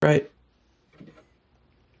Right.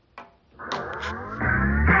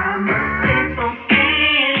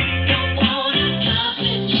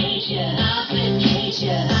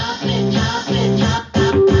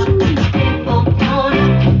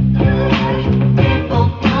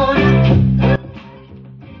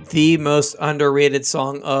 The most underrated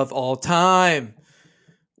song of all time.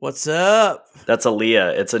 What's up? That's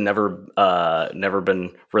Aaliyah. It's a never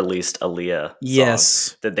been released Aaliyah song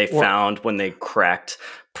Yes. that they found when they cracked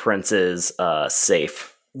Prince's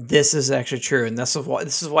safe. This is actually true, and this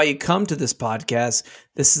is why you come to this podcast.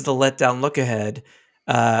 This is the Letdown Look Ahead.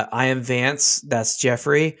 I am Vance. That's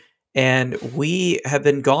Jeffrey, and we have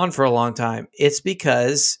been gone for a long time. It's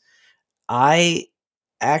because I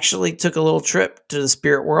actually took a little trip to the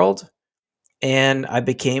spirit world, and I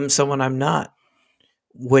became someone I'm not,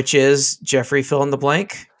 which is Jeffrey fill in the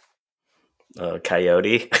blank.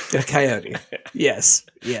 Coyote. A coyote. Yes.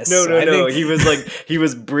 No. He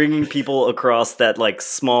was bringing people across that like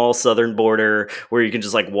small southern border where you can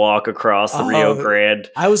just like walk across the Rio Grande.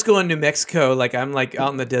 I was going to New Mexico, like I'm like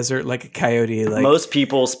out in the desert, like a coyote. Like most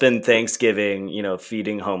people spend Thanksgiving,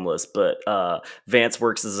 feeding homeless, but Vance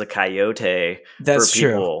works as a coyote for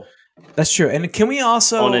people. That's true. And can we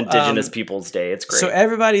also on Indigenous Peoples Day? It's great. So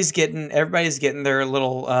everybody's getting their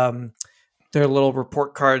little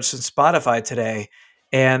report cards from Spotify today,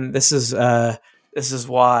 and this is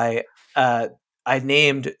why I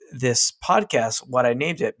named this podcast what I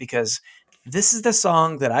named it, because this is the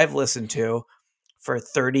song that I've listened to for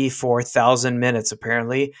 34,000 minutes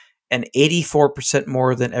apparently, and 84%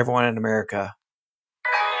 more than everyone in America.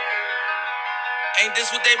 Ain't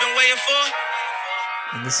this what they've been waiting for?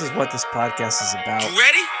 And this is what this podcast is about. You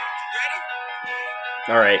ready?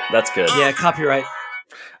 All right, that's good. Yeah, copyright.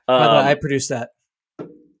 By the way, I produced that.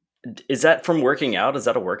 Is that from working out? Is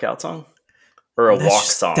that a workout song? Or a walk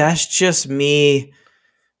song? That's just me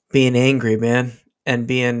being angry, man. And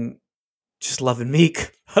being just loving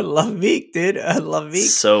Meek. I love Meek, dude. I love Meek.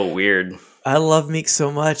 So weird. I love Meek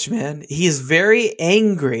so much, man. He is very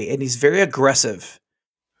angry and he's very aggressive.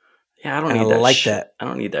 Yeah, I don't need that. I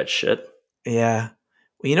don't need that shit. Yeah.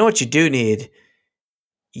 Well, you know what you do need?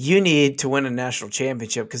 You need to win a national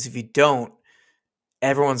championship, because if you don't,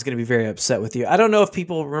 everyone's going to be very upset with you. I don't know if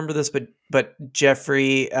people remember this, but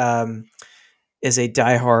Jeffrey is a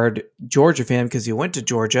diehard Georgia fan because he went to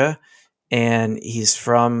Georgia and he's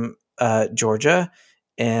from Georgia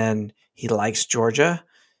and he likes Georgia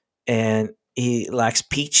and he likes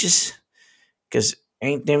peaches because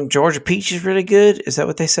ain't them Georgia peaches really good? Is that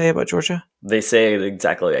what they say about Georgia? They say it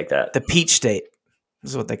exactly like that. The peach state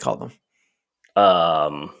is what they call them.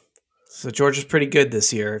 So Georgia's pretty good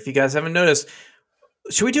this year. If you guys haven't noticed,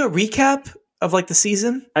 should we do a recap of like the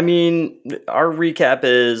season? I mean, our recap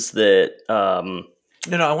is that. No,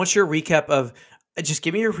 I want your recap of. Just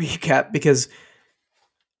give me your recap, because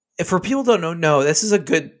if for people who don't know, this is a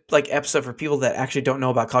good like episode for people that actually don't know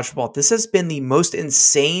about college football. This has been the most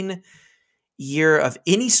insane year of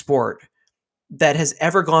any sport that has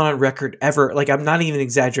ever gone on record ever. Like, I'm not even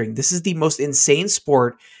exaggerating. This is the most insane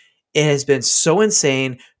sport. It has been so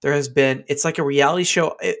insane. It's like a reality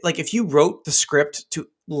show. Like if you wrote the script to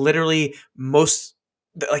literally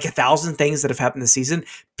like 1,000 things that have happened this season,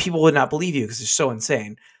 people would not believe you because it's so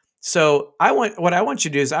insane. So what I want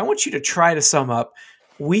you to do is I want you to try to sum up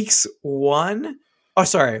weeks 1.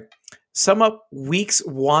 Sum up weeks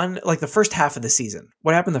 1, like the first half of the season.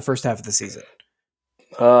 What happened the first half of the season?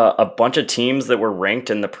 A bunch of teams that were ranked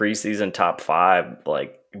in the preseason top 5,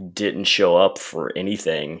 like, didn't show up for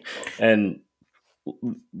anything, and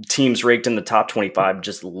teams ranked in the top 25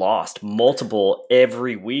 just lost multiple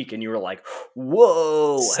every week, and you were like,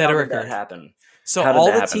 whoa, how did that happen? So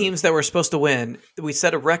all the teams that were supposed to win, we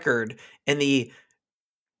set a record, and we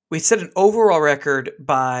set an overall record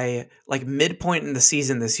by like midpoint in the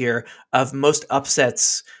season this year of most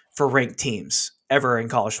upsets for ranked teams ever in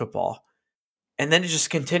college football, and then it just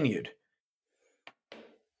continued.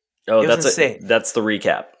 Oh, that's the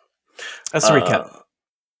recap. That's the recap.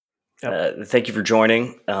 Yep. Thank you for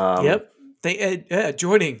joining. Joining.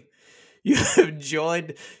 You have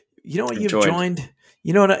joined. You know what you've joined?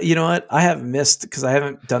 You know what? I have missed because I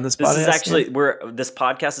haven't done this podcast. This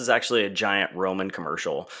podcast is actually a giant Roman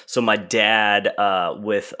commercial. So my dad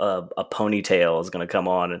with a ponytail is going to come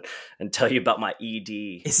on and tell you about my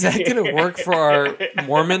ED. Is that going to work for our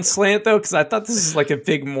Mormon slant though? Because I thought this is like a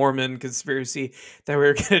big Mormon conspiracy that we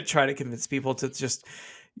were going to try to convince people to just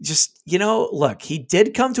look. He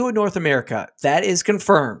did come to North America. That is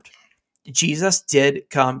confirmed. Jesus did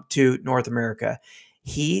come to North America.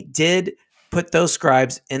 He did put those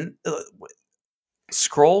scribes in.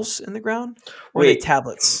 scrolls in the ground? Or are they Wait,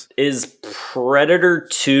 tablets? is Predator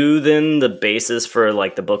 2 then the basis for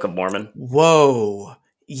like the Book of Mormon? Whoa.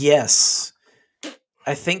 Yes.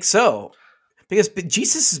 I think so. Because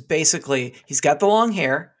Jesus is basically, he's got the long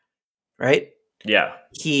hair, right? Yeah.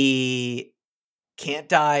 He can't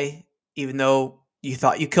die, even though you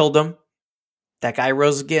thought you killed him. That guy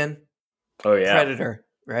rose again. Oh yeah. Predator,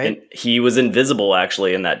 right? And he was invisible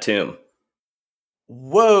actually in that tomb.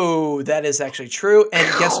 Whoa, that is actually true. And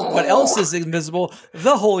guess what else is invisible?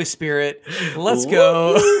 The Holy Spirit. Let's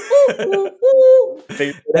go.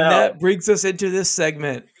 Figure it And out. that brings us into this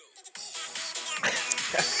segment.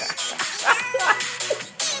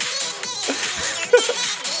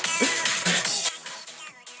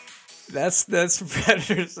 That's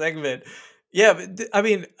Predator segment. Yeah, but I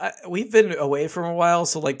mean, we've been away from a while,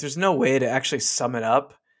 so like, there's no way to actually sum it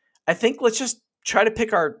up. I think let's just try to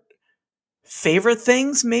pick our favorite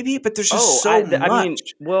things, maybe. But there's just so much. I mean,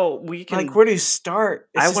 well, we can. Like, where do you start?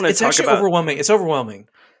 I wanna It's talk actually about- overwhelming. It's overwhelming.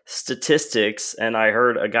 Statistics, and I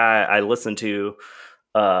heard a guy I listened to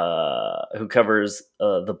who covers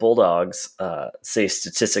the Bulldogs say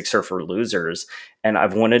statistics are for losers, and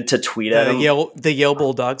I've wanted to tweet at him. The Yale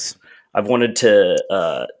Bulldogs. I've wanted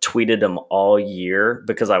to tweet at him all year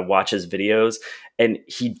because I watch his videos, and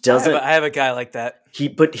he doesn't. I have a guy like that.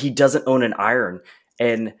 But he doesn't own an iron,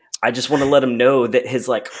 and I just want to let him know that his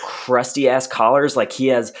like crusty ass collars, like he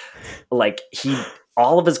has, like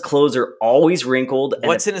all of his clothes are always wrinkled.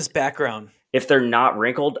 What's in his background? If they're not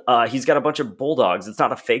wrinkled, he's got a bunch of Bulldogs. It's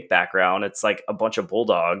not a fake background. It's like a bunch of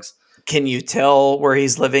Bulldogs. Can you tell where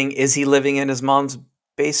he's living? Is he living in his mom's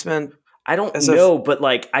basement? I don't know, but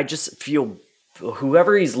like I just feel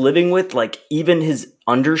whoever he's living with, like even his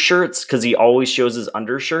undershirts, because he always shows his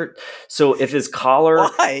undershirt. So if his collar,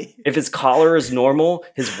 is normal,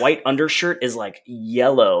 his white undershirt is like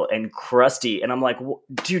yellow and crusty, and I'm like,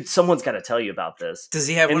 dude, someone's got to tell you about this. Does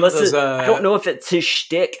he have one of those? I don't know if it's his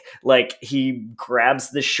shtick. Like he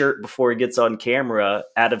grabs the shirt before he gets on camera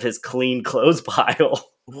out of his clean clothes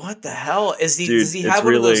pile. What the hell is he? Dude, does he have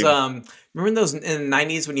one of those? Remember those in the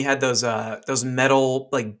 90s when you had those metal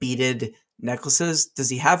like beaded necklaces? Does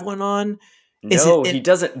he have one on? No, he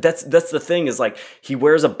doesn't. That's the thing is like he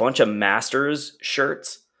wears a bunch of Masters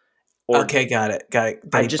shirts. Okay, got it.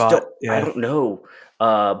 I just don't. Yeah. I don't know.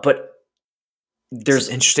 But there's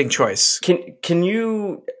an interesting choice. Can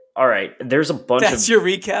you? All right. There's a bunch. That's your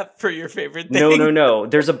recap for your favorite thing. No.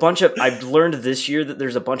 There's a bunch of. I've learned this year that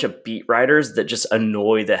there's a bunch of beat writers that just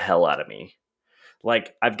annoy the hell out of me.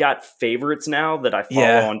 Like I've got favorites now that I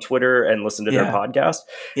follow on Twitter and listen to their podcast.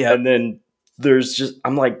 Yeah. And then there's just,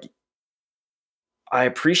 I'm like, I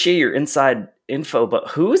appreciate your inside info, but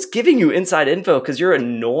who's giving you inside info? Because you're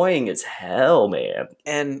annoying as hell, man.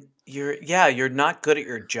 And you're not good at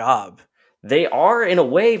your job. They are in a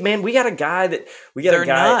way, man. We got a guy that They're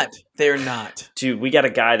not. Dude, we got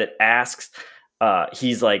a guy that asks.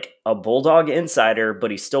 He's like a Bulldog insider,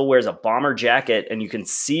 but he still wears a bomber jacket, and you can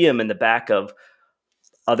see him in the back of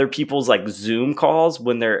other people's like Zoom calls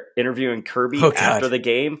when they're interviewing Kirby after the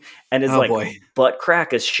game, and his butt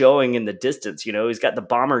crack is showing in the distance. You know, he's got the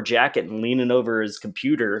bomber jacket and leaning over his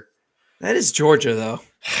computer. That is Georgia, though.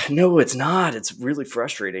 No, it's not. It's really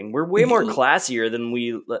frustrating. We're way more classier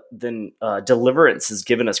than Deliverance has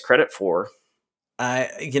given us credit for.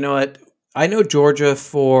 You know what? I know Georgia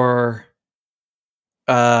for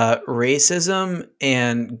racism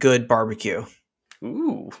and good barbecue.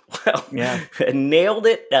 Ooh, well, yeah, nailed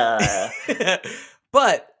it.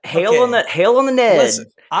 But hail on the Ned. Listen,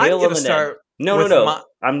 I'm going to start. No.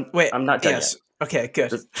 I'm not done yet. Okay,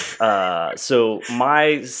 good. So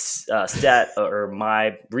my stat or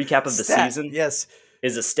my recap of the season, is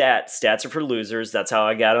a stat. Stats are for losers. That's how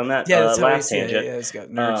I got on that last tangent. Yeah, it's got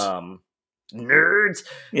nerds. Nerds.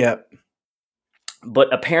 Yeah.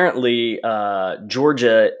 But apparently,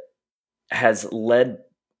 Georgia has led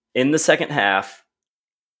in the second half.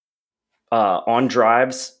 On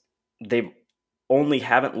drives, they only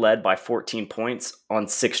haven't led by 14 points on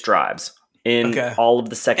 6 drives in all of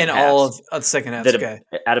the second halves. All of the second halves,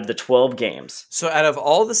 out of the 12 games. So out of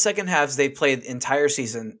all the second halves they've played the entire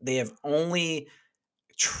season, they have only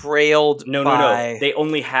trailed No. They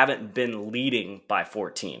only haven't been leading by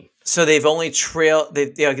 14. So they've only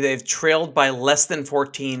they've trailed by less than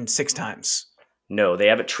 14 6 times. No, they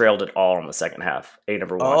haven't trailed at all in the second half.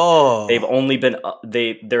 Number 1. Oh, they've only been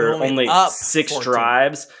they're only up 6 14.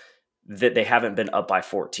 Drives that they haven't been up by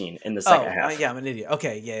 14 in the second half. Yeah, I'm an idiot.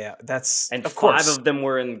 Okay, yeah. That's and of 5 of them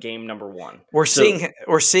were in game number 1. We're seeing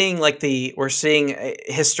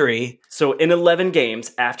history. So in 11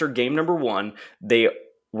 games after game number 1, they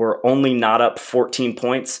were only not up 14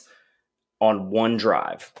 points on one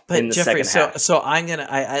drive But in the Jeffrey, second half. so I'm gonna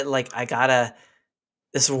I gotta.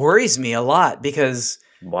 This worries me a lot because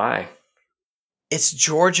Why? it's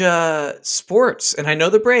Georgia sports, and I know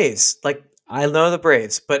the Braves. Like I know the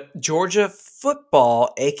Braves, but Georgia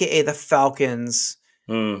football, aka the Falcons,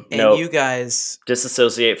 and No, you guys.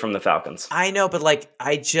 disassociate from the Falcons. I know, but like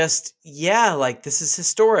like this is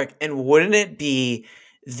historic, and wouldn't it be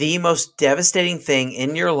the most devastating thing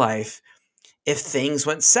in your life if things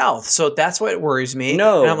went south? So that's what worries me. And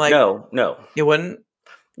I'm No, like, no. it wouldn't.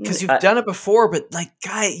 Because you've done it before, but like,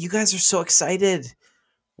 you guys are so excited.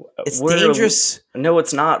 It's dangerous. No,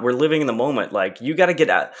 it's not. We're living in the moment. Like, you got to get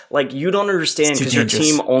out. Like, you don't understand because your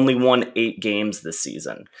team only won 8 games this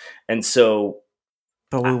season, and so.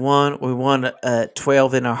 But we won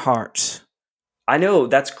 12 in our hearts. I know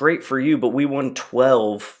that's great for you, but we won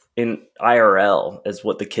 12 in IRL, is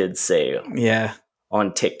what the kids say. Yeah.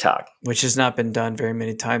 On TikTok, which has not been done very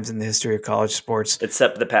many times in the history of college sports,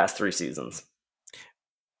 except the past 3 seasons.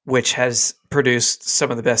 Which has produced some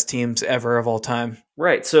of the best teams ever of all time.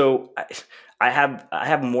 Right. So I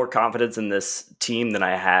have more confidence in this team than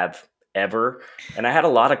I have ever, and I had a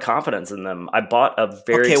lot of confidence in them. I bought a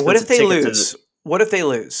very what if they lose? What if they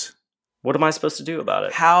lose? What am I supposed to do about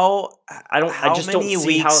it? How just many don't see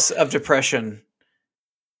weeks of depression?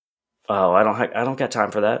 Oh, I don't got time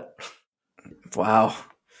for that. Wow.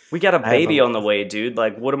 We got a baby on the way, dude.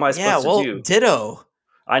 Like, what am I supposed to do? Ditto.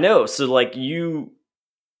 I know. So like you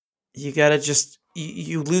gotta just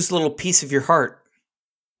you lose a little piece of your heart.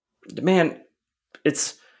 Man,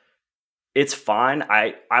 it's fine.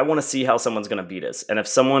 I want to see how someone's gonna beat us. And if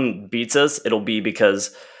someone beats us, it'll be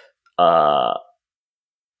because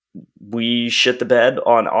we shit the bed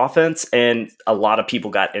on offense and a lot of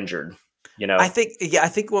people got injured. You know? I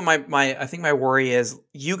think what my worry is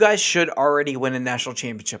you guys should already win a national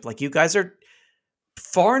championship. Like you guys are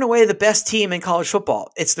far and away the best team in college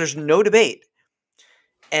football. There's no debate.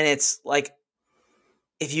 And it's like,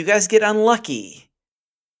 if you guys get unlucky,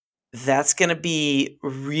 that's going to be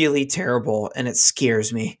really terrible, and it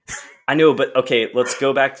scares me. I know, but okay, let's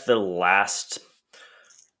go back to the last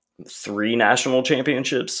 3 national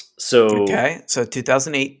championships. So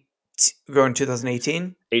 2008, going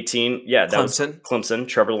 2018? 18, yeah, that was Clemson,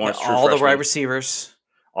 Trevor Lawrence, all the wide receivers.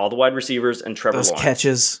 All the wide receivers and Trevor Lawrence. Those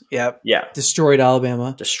catches, yep. Yeah. Destroyed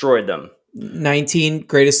Alabama. Destroyed them. 19,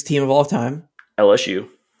 greatest team of all time. LSU.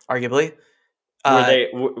 Arguably.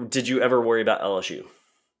 Did you ever worry about LSU?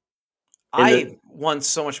 I won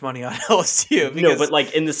so much money on LSU. No, but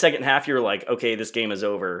like in the second half, you were like, okay, this game is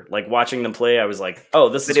over. Like watching them play, I was like, oh,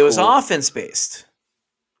 this is cool. But it was offense-based.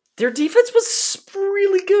 Their defense was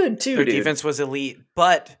really good, too, Their defense was elite,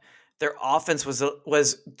 but their offense was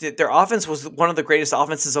one of the greatest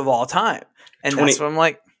offenses of all time. And that's what I'm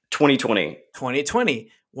like. 2020,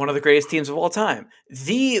 one of the greatest teams of all time.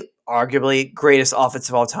 The arguably greatest offense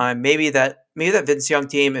of all time. Maybe that Vince Young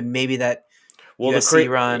team, and maybe that USC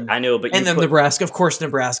run. I know, but and then Nebraska, of course,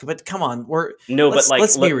 Nebraska. But come on,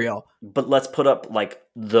 let's be real. But let's put up like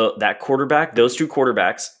that quarterback. Those 2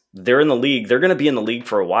 quarterbacks, they're in the league. They're going to be in the league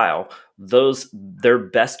for a while. Their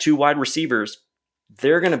best 2 wide receivers,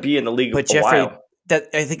 they're going to be in the league but for a while.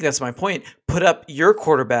 I think that's my point. Put up your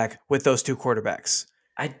quarterback with those 2 quarterbacks.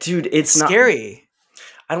 It's not scary.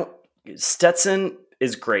 Stetson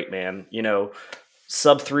is great, man. You know,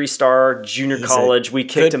 sub 3-star junior college. We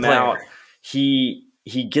kicked him out. He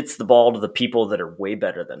gets the ball to the people that are way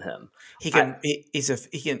better than him. He's a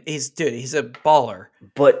baller.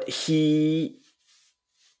 But he's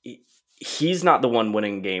not the one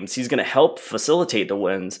winning games. He's going to help facilitate the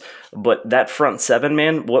wins. But that front 7,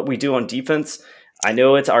 man, what we do on defense, I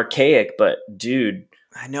know it's archaic, but dude,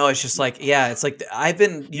 I know it's just like, it's like I've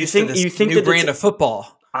been used to this new brand of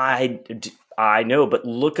football. I know, but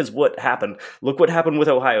look at what happened. Look what happened with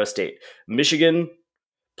Ohio State. Michigan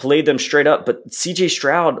played them straight up, but CJ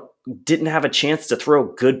Stroud didn't have a chance to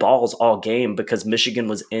throw good balls all game because Michigan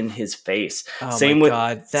was in his face. Oh same my with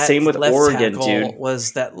God. Same with Oregon, dude.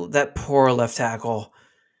 Was that poor left tackle,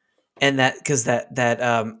 and that because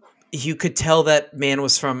that you could tell that man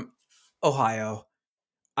was from Ohio.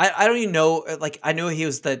 I don't even know. Like I knew he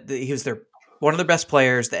was their one of their best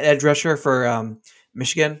players, the edge rusher for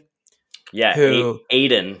Michigan. Yeah,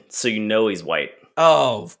 Aiden. So you know he's white.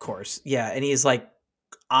 Oh, of course. Yeah, and he's like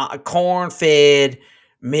corn-fed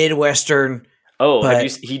Midwestern. Oh,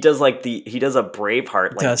 he does a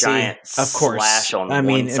Braveheart like giant of course. slash on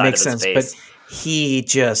one side it makes of his sense, face. But he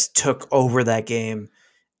just took over that game,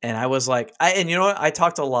 and I was like, and you know what? I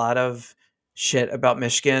talked a lot of shit about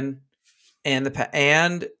Michigan and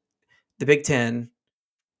the Big Ten,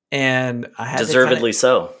 and I had deservedly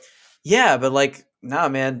so. Yeah, but like Nah,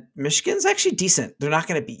 man, Michigan's actually decent. They're not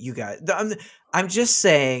going to beat you guys. I'm just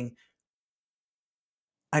saying.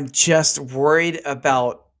 I'm just worried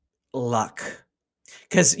about luck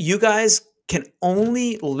because you guys can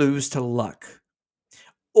only lose to luck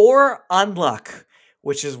or unluck,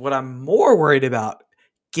 which is what I'm more worried about.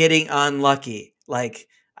 Getting unlucky. Like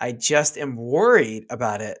I just am worried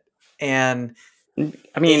about it, and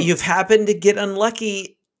I mean, you've happened to get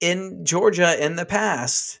unlucky in Georgia in the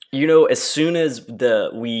past. as soon as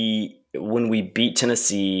when we beat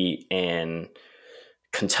Tennessee and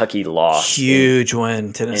Kentucky lost Huge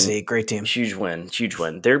win, Tennessee. in Great team. huge win.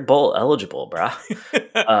 They're bowl eligible, bruh.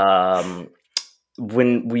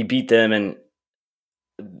 When we beat them and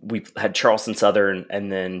we had Charleston Southern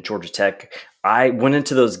and then Georgia Tech, I went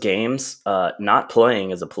into those games not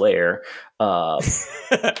playing as a player, but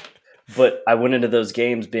I went into those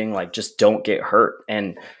games being like, just don't get hurt.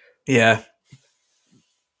 And yeah,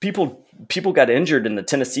 people got injured in the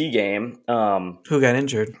Tennessee game. Who got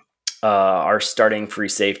injured? Our starting free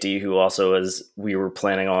safety, who also we were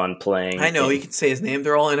planning on playing. I know, you can say his name.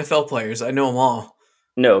 They're all NFL players. I know them all.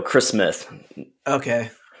 No, Chris Smith.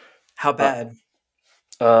 Okay. How bad?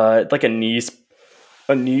 Like a knee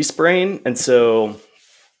sprain, and so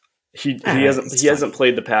he hasn't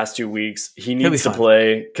played the past 2 weeks. He needs to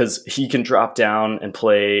play because he can drop down and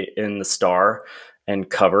play in the star and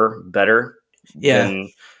cover better than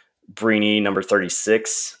Brini, number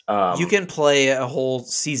 36. You can play a whole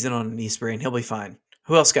season on a knee sprain. He'll be fine.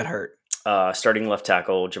 Who else got hurt? Starting left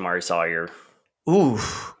tackle Jamari Sawyer. Ooh.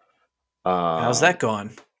 How's that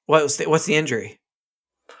going? What's the injury?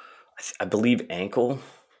 I believe ankle.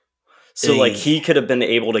 So like he could have been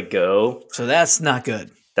able to go. So that's not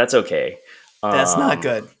good. That's okay. That's not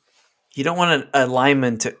good. You don't want a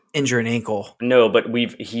lineman to injure an ankle. No, but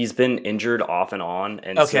he's been injured off and on,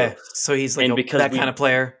 and so he's like that kind of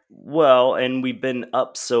player. Well, and we've been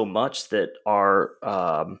up so much that our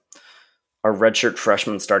redshirt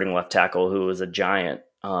freshman starting left tackle, who is a giant,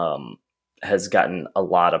 has gotten a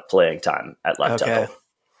lot of playing time at left tackle.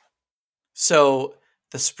 So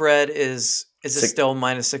the spread is it still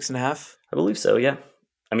 -6.5? I believe so. Yeah.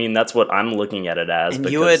 I mean, that's what I'm looking at it as. And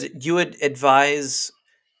you would advise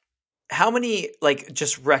how many, like,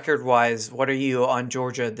 just record wise, what are you on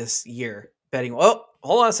Georgia this year betting? Oh,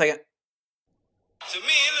 hold on a second. To me,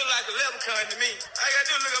 it look like a leprechaun to me. I got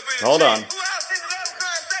to look up in the Hold on. Who else think the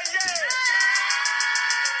leprechaun say yeah?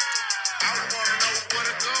 I wanna know what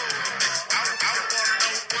to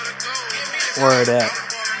go. Word at.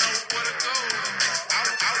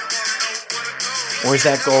 Where's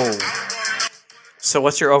that goal? So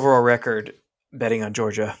what's your overall record betting on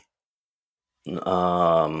Georgia?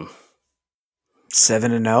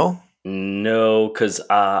 7-0? No, because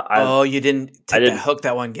you didn't take that hook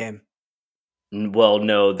that one game. Well,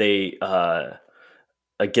 no, they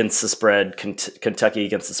against the spread, Kentucky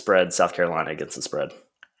against the spread, South Carolina against the spread.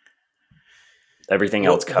 Everything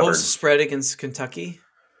else covered. What was the spread against Kentucky?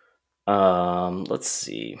 Let's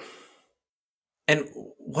see. And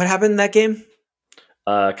what happened in that game?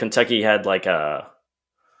 Kentucky had like a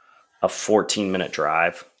 14-minute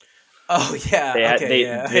drive. Oh yeah,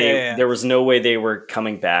 There was no way they were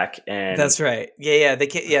coming back, and that's right. Yeah, they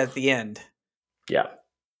can't. Yeah, at the end. Yeah.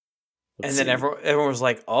 Then everyone was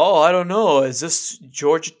like, "Oh, I don't know. Is this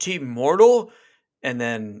Georgia team mortal?" And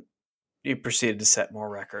then you proceeded to set more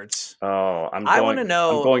records. Oh, I want to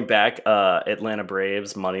know. I'm going back. Atlanta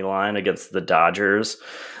Braves money line against the Dodgers.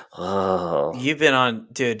 Oh, you've been on,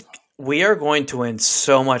 dude. We are going to win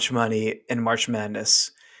so much money in March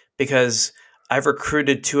Madness because I've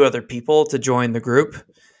recruited 2 other people to join the group,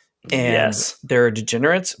 and they're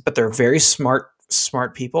degenerates, but they're very smart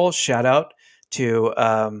people. Shout out to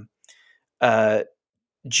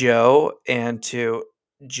Joe and to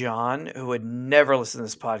John, who would never listen to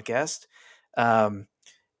this podcast.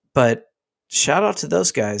 But shout out to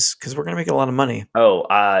those guys because we're going to make a lot of money. Oh,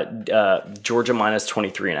 Georgia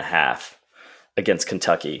 -23.5 against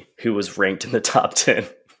Kentucky, who was ranked in the top 10.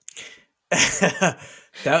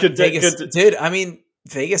 Vegas, dude. I mean,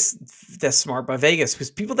 Vegas. That's smart by Vegas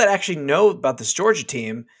because people that actually know about this Georgia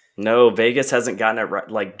team. No, Vegas hasn't gotten it right.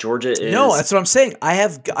 Like Georgia is. No, that's what I'm saying.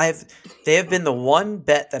 They have been the one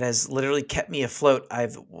bet that has literally kept me afloat. I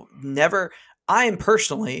am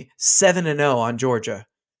personally 7-0 on Georgia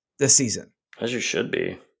this season. As you should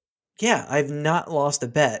be. Yeah, I've not lost a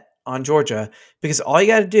bet on Georgia because all you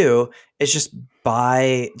got to do is just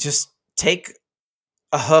take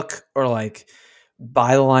a hook or like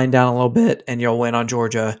buy the line down a little bit and you'll win on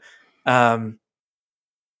Georgia.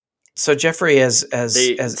 So Jeffrey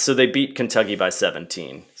so they beat Kentucky by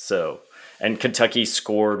 17. So, and Kentucky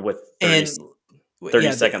scored with 30. 30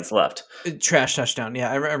 Yeah, seconds left. trash touchdown.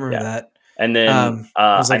 Yeah, I remember Yeah. that. And then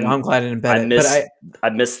I was like, I'm glad I didn't bet it. But I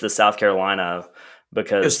missed the South Carolina it was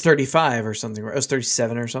because 35 or something. It was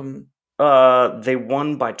 37 or something. they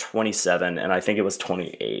won by 27, and I think it was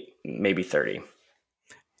 28, maybe 30.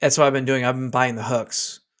 That's what I've been doing. I've been buying the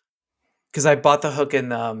hooks because I bought the hook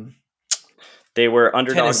in. They were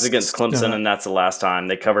underdogs Tennis- against Clemson, no. and that's the last time.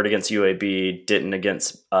 They covered against UAB, didn't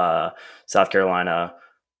against South Carolina,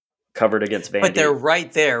 covered against Vandy. But they're right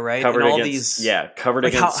there, right? covered and all against these, covered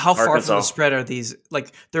like against how far Arkansas. from the spread are these?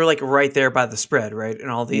 Like they're like right there by the spread, right? And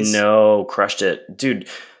all these. No, crushed it, dude.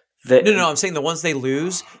 No. I'm saying the ones they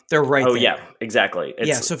lose, they're right there. Oh yeah, exactly.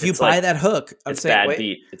 So if you buy that hook, I'm it's saying bad wait,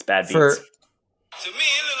 beat. It's bad beats. To me,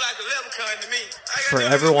 it look like a leprechaun to me. For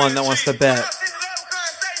everyone that wants to bet.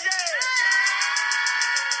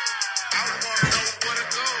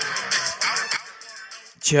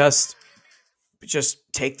 Just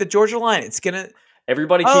take the Georgia line. It's gonna.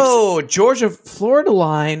 Everybody keeps. Oh, Georgia Florida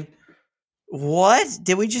line. What?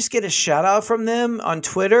 Did we just get a shout out from them on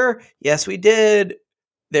Twitter? Yes, we did.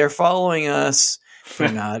 They're following us. They're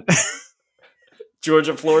not.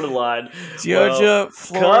 Georgia Florida line. Georgia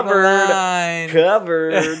Florida line.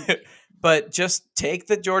 Covered. But just take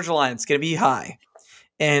the Georgia line. It's going to be high.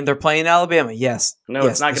 And they're playing Alabama. Yes. No,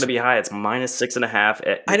 yes, it's not going to be high. It's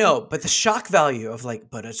 -6.5. I know, but the shock value of like,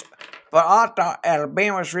 but I thought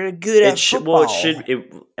Alabama's really good at football.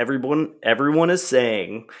 Everyone is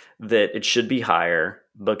saying that it should be higher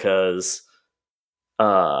because,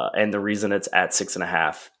 and the reason it's at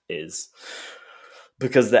 6.5 is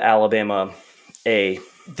because the Alabama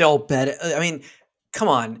they'll bet it. I mean, come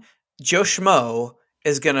on, Joe Schmo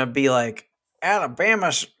is gonna be like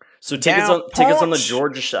Alabama's. So tickets on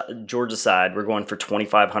the Georgia side, we're going for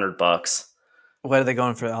 $2,500. What are they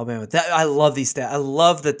going for Alabama? I love these stats. I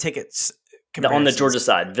love the tickets. On the Georgia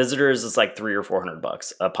side, visitors is like $300 or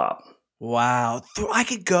 $400 a pop. Wow, I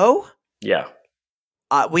could go. Yeah,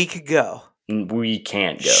 we could go. We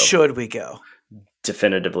can't go. Should we go?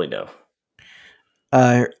 Definitively no.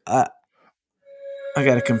 I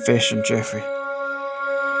got a confession, Jeffrey.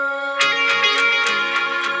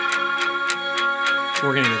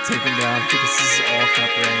 We're gonna get taken down because this is all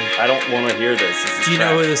copyrighted. I don't want to hear this. Do you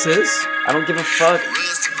know who this is? I don't give a fuck.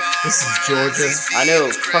 This is Georgia. I know.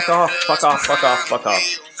 Fuck off. Fuck off. Fuck off. Fuck off.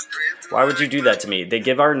 Why would you do that to me? They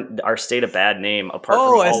give our state a bad name apart from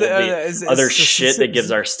all of the other shit that gives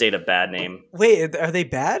our state a bad name. Wait, are they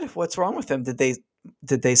bad? What's wrong with them? Did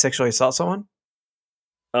they sexually assault someone?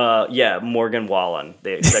 Yeah, Morgan Wallen.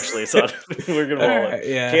 They sexually assaulted Morgan Wallen. Right,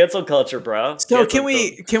 yeah. Cancel culture, bro. So can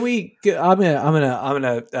we? I'm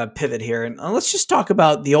gonna pivot here and let's just talk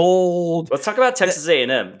about the old. Let's talk about Texas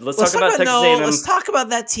A&M. Let's talk about Texas A&M. Let's talk about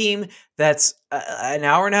that team that's an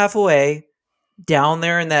hour and a half away, down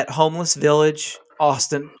there in that homeless village,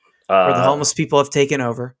 Austin, where the homeless people have taken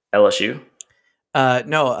over. LSU.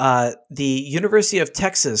 No, the University of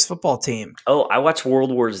Texas football team. Oh, I watched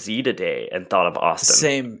World War Z today and thought of Austin.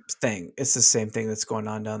 Same thing. It's the same thing that's going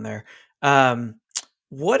on down there.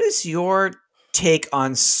 What is your take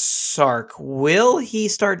on Sark? Will he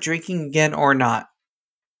start drinking again or not?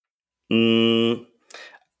 No,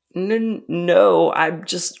 I'm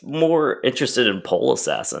just more interested in Pole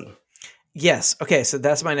Assassin. Yes. Okay, so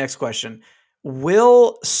that's my next question.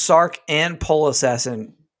 Will Sark and Pole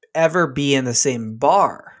Assassin ever be in the same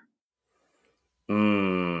bar?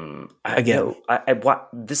 Again,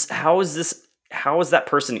 how is that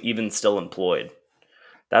person even still employed?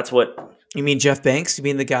 That's what you mean. Jeff Banks? You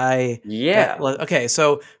mean the guy? Yeah. Okay.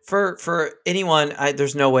 So for anyone,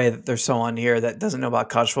 there's no way that there's someone here that doesn't know about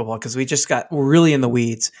college football because we're really in the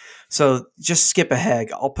weeds. So just skip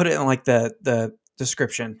ahead. I'll put it in like the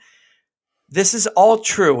description. This is all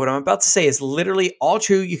true. What I'm about to say is literally all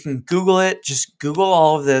true. You can Google it. Just Google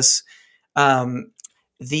all of this.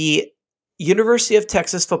 The University of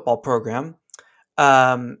Texas football program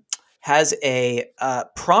has a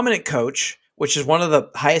prominent coach, which is one of the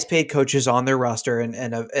highest paid coaches on their roster, and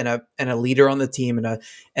a leader on the team,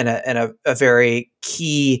 and a very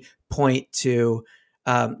key point to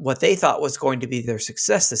what they thought was going to be their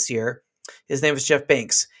success this year. His name was Jeff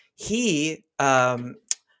Banks. He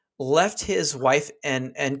left his wife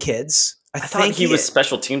and kids. I think he was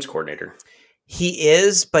special teams coordinator. He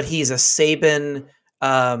is, but he's a Saban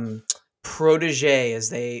protege, as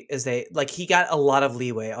they like. He got a lot of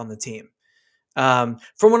leeway on the team, from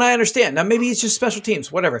what I understand. Now, maybe he's just special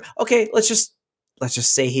teams, whatever. Okay, let's just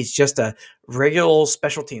say he's just a regular old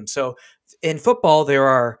special team. So in football, there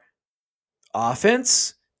are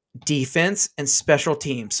offense, defense, and special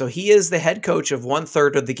teams. So he is the head coach of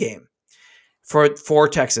 1/3 of the game for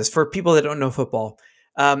Texas. For people that don't know football,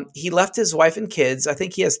 He left his wife and kids. I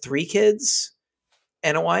think he has 3 kids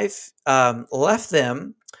and a wife. Left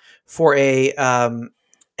them for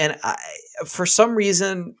for some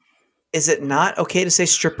reason, is it not okay to say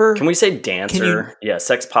stripper? Can we say dancer? Yeah,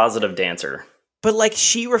 sex positive dancer. But like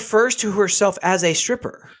she refers to herself as a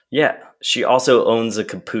stripper. Yeah, she also owns a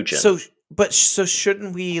capuchin. So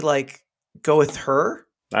shouldn't we like go with her?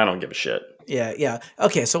 I don't give a shit. Yeah.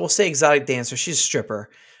 Okay, so we'll say exotic dancer. She's a stripper.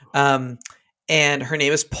 And her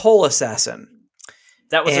name is Pole Assassin.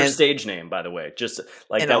 That was her stage name, by the way. Just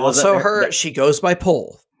like and that also wasn't she goes by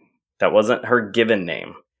Pole. That wasn't her given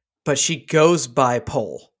name. But she goes by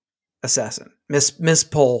Pole Assassin. Miss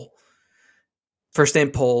Pole. First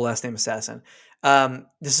name Pole, last name Assassin.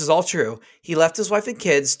 This is all true. He left his wife and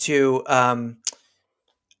kids to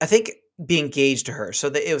I think be engaged to her. So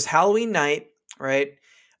it was Halloween night, right?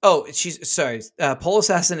 Oh, Pole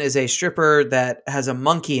Assassin is a stripper that has a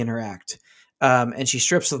monkey in her act. And she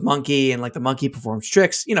strips the monkey, and like the monkey performs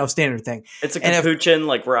tricks, standard thing. It's a capuchin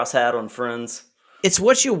like Ross had on Friends. It's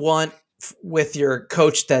what you want with your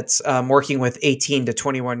coach that's working with 18 to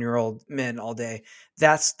 21-year-old men all day.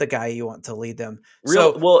 That's the guy you want to lead them.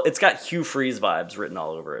 Well, it's got Hugh Freeze vibes written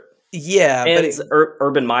all over it. Yeah, and it's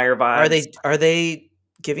Urban Meyer vibes. Are they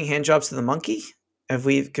giving handjobs to the monkey? Have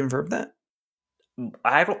we confirmed that?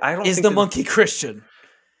 I don't. Is the monkey Christian?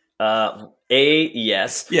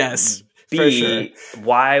 Yes. Yes. B,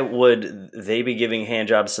 why would they be giving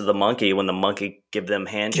handjobs to the monkey when the monkey give them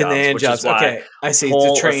handjobs? Which is why I see.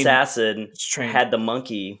 Pole Assassin had the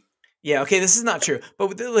monkey. Yeah, okay, this is not true.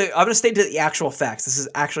 But I'm going to stay to the actual facts. This is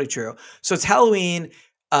actually true. So it's Halloween,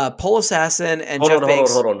 Pole Assassin, and Jeff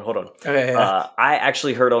Banks. Hold on. Okay, yeah. I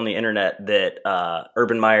actually heard on the internet that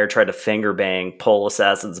Urban Meyer tried to finger bang Pole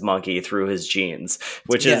Assassin's monkey through his jeans,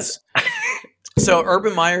 which is... So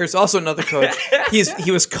Urban Meyer is also another coach.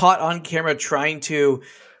 He was caught on camera trying to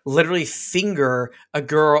literally finger a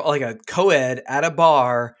girl, like a co-ed at a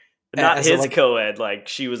bar. Not his co-ed, like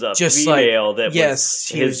she was a female that was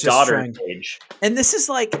his daughter's age. And this is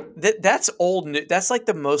like that's old news. That's like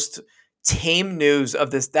the most tame news of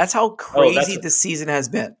this. That's how crazy this season has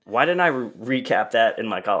been. Why didn't I recap that in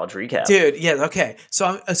my college recap, dude? Yeah, okay.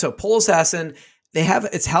 So Pole Assassin,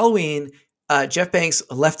 it's Halloween. Jeff Banks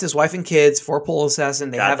left his wife and kids for Pole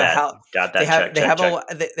Assassin. They have a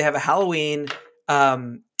Halloween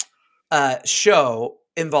show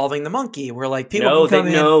involving the monkey where like people can come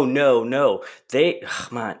in. No.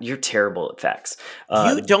 Man, you're terrible at facts.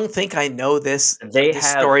 You don't think I know this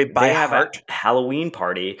story by heart? A Halloween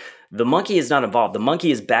party. The monkey is not involved. The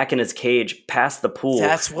monkey is back in his cage past the pool.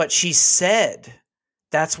 That's what she said.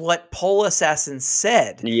 That's what Pole Assassin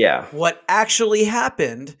said. Yeah. What actually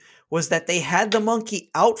happened was that they had the monkey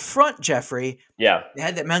out front, Jeffrey. Yeah. They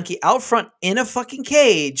had that monkey out front in a fucking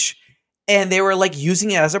cage, and they were like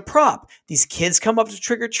using it as a prop. These kids come up to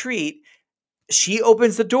trick or treat. She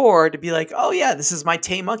opens the door to be like, oh yeah, this is my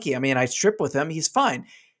tame monkey. I mean, I strip with him. He's fine.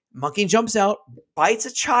 Monkey jumps out, bites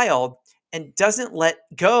a child, and doesn't let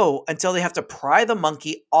go until they have to pry the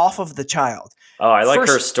monkey off of the child. Oh, I like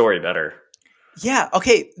her story better. Yeah.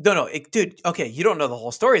 Okay. No. Dude. Okay. You don't know the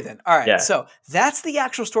whole story then. All right. Yeah. So that's the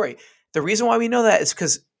actual story. The reason why we know that is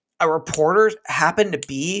because a reporter happened to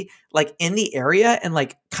be like in the area and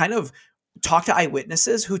like kind of talk to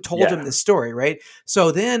eyewitnesses who told him this story. Right.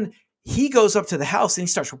 So then he goes up to the house and he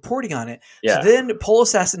starts reporting on it. Yeah. So then Pole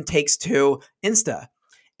Assassin takes to Insta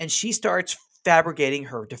and she starts fabricating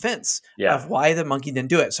her defense of why the monkey didn't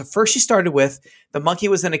do it. So first she started with the monkey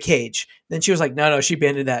was in a cage. Then she was like, no, she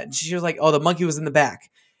abandoned that. And she was like, oh, the monkey was in the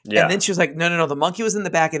back. Yeah. And then she was like, no, the monkey was in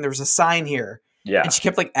the back and there was a sign here. Yeah. And she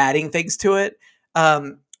kept like adding things to it.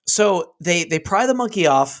 So they pry the monkey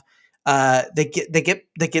off. They get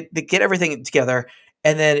everything together.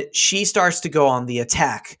 And then she starts to go on the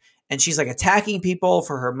attack and she's like attacking people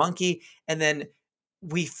for her monkey. And then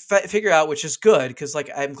we figure out, which is good, because like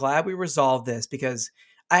I'm glad we resolved this because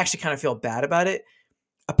I actually kind of feel bad about it.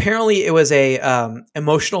 Apparently, it was a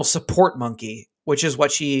emotional support monkey, which is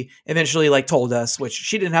what she eventually like told us, which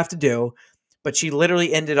she didn't have to do, but she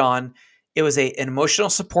literally ended on it was an emotional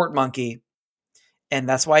support monkey, and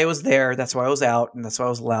that's why it was there. That's why I was out, and that's why I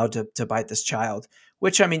was allowed to bite this child.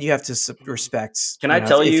 Which I mean, you have to respect. Can I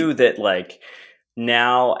tell you that like?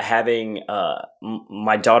 Now having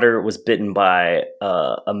my daughter was bitten by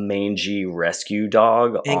a mangy rescue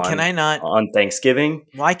dog on Thanksgiving.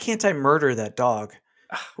 Why can't I murder that dog?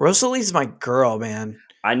 Rosalie's my girl, man.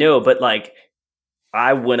 I know, but like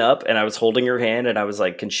I went up and I was holding her hand and I was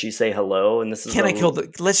like, can she say hello? And this is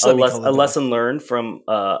a lesson learned from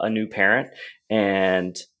a new parent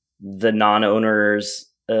and the non-owner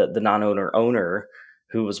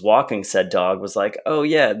who was walking said dog was like, oh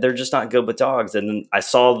yeah, they're just not good with dogs. And then I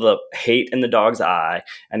saw the hate in the dog's eye,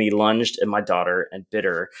 and he lunged at my daughter and bit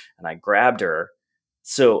her, and I grabbed her.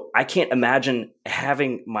 So I can't imagine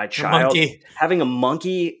having my child monkey. having a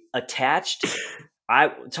monkey attached.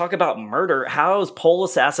 I talk about murder. How is Pole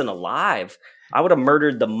Assassin alive? I would have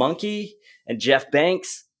murdered the monkey and Jeff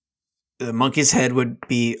Banks. The monkey's head would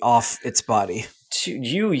be off its body.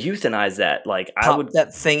 You euthanize that. Like Pop I would. that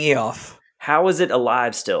thingy off. How is it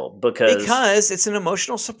alive still? Because it's an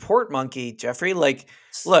emotional support monkey, Jeffrey. Like,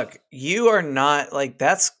 look, you are not like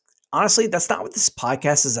that's honestly that's not what this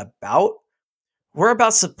podcast is about. We're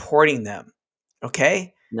about supporting them.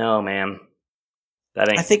 Okay? no, man, that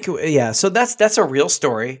ain't. I think yeah, so that's a real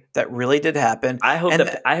story that really did happen. I hope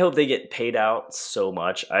And I hope they get paid out so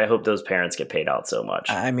much. I hope those parents get paid out so much.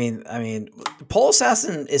 I mean, Pole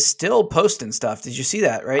Assassin is still posting stuff. Did you see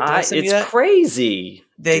that? Right? Did I send you It's that? crazy.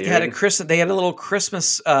 They dude. had a little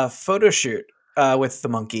Christmas photo shoot with the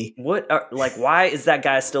monkey. Why is that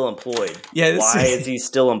guy still employed? Yeah, why is he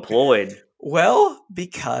still employed? Well,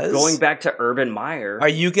 because Going back to Urban Meyer, are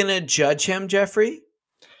you gonna judge him, Jeffrey?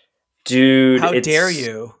 dude? How dare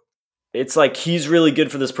you? It's like he's really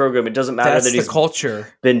good for this program. It doesn't matter That's that the he's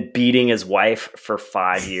culture. been beating his wife for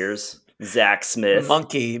 5 years. Zach Smith.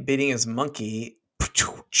 Monkey beating his monkey.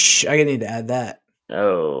 I need to add that.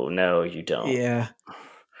 Oh no, you don't. Yeah.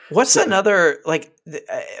 What's another like?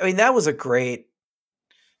 I mean, that was a great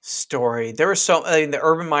story. There was the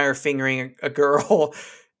Urban Meyer fingering a girl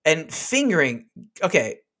and fingering.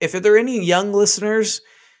 Okay, if there are any young listeners,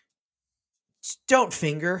 don't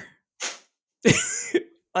finger.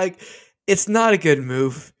 Like, it's not a good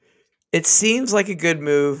move. It seems like a good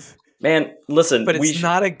move, Man, listen, but it's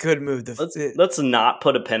not a good move. Let's not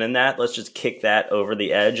put a pin in that. Let's just kick that over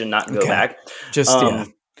the edge and not go back. Just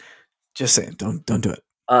saying, don't do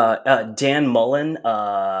it. Dan Mullen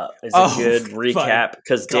is a good recap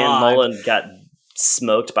because Dan Mullen got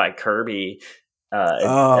smoked by Kirby at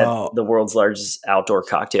the world's largest outdoor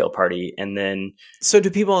cocktail party, and then so do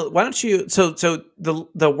people. Why don't you? So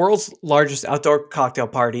the world's largest outdoor cocktail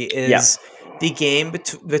party is the game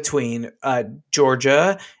between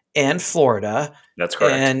Georgia and Florida. That's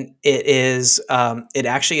correct. And it is it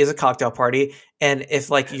actually is a cocktail party. And if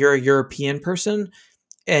like you're a European person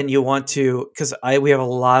and you want to, because we have a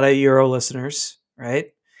lot of Euro listeners, right?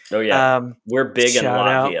 Oh yeah, we're big in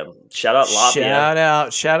Latvia. Shout out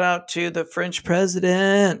Latvia. Shout out to the French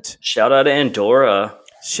president. Shout out to Andorra.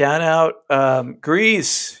 Shout out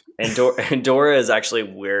Greece. Andorra is actually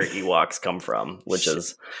where Ewoks come from, which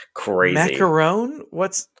is crazy. Macaron?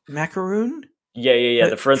 What's macaroon? Yeah.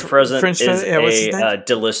 The French president is a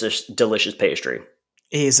delicious pastry.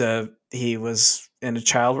 He was in a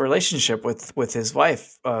child relationship with his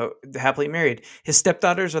wife, happily married. His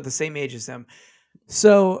stepdaughters are the same age as him.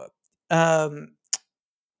 So,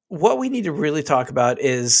 what we need to really talk about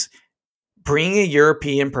is bringing a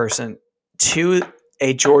European person to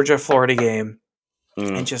a Georgia-Florida game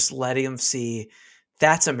and just letting them see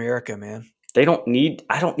that's America, man. I don't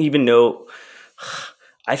even know.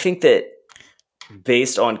 I think that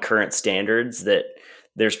based on current standards that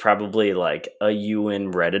there's probably like a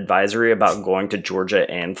UN red advisory about going to Georgia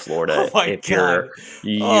and Florida. Oh my God.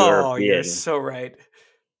 You're so right.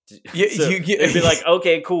 It'd be like,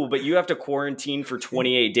 okay, cool, but you have to quarantine for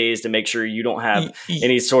 28 days to make sure you don't have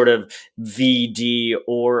any sort of VD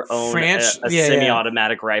or own a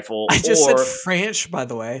semi-automatic rifle. I just said French, by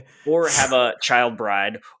the way. Or have a child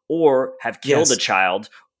bride, or have killed a child.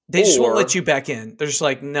 They just won't let you back in. They're just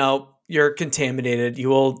like, no, you're contaminated.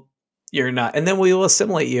 You're not. And then we will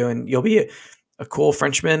assimilate you and you'll be a cool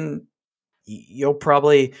Frenchman. You'll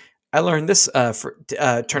probably, I learned this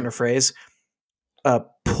turn of phrase,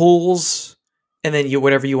 pulls, and then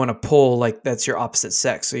whatever you want to pull, like that's your opposite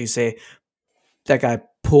sex. So you say that guy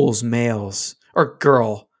pulls males or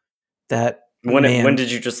girl. When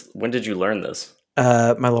did you learn this?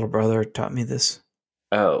 My little brother taught me this.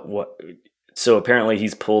 Oh, what? So apparently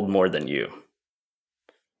he's pulled more than you.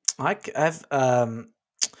 I've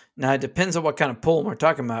now it depends on what kind of pull we're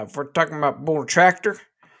talking about. If we're talking about pulling a tractor,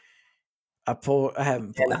 I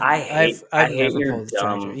haven't pulled. I've never pulled a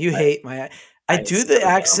tractor. You hate my. I do the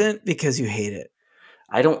accent because you hate it.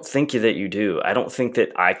 I don't think that you do. I don't think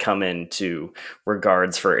that I come into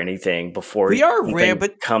regards for anything before we are rare,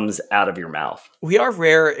 but comes out of your mouth. We are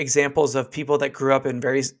rare examples of people that grew up in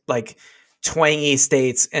very like twangy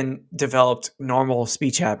states and developed normal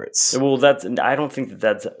speech habits. Well, I don't think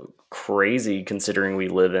that's crazy considering we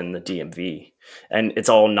live in the DMV and it's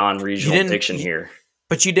all non-regional diction here.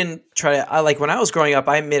 But you didn't try to. When I was growing up,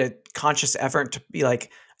 I made a conscious effort to be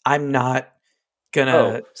like, I'm not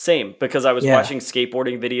gonna. Same, because I was Yeah. watching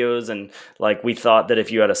skateboarding videos and like we thought that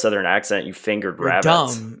if you had a southern accent, you fingered You're rabbits.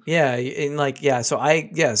 dumb. Yeah, and like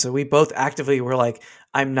so we both actively were like,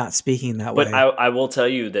 I'm not speaking that But way. I will tell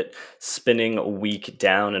you that spending a week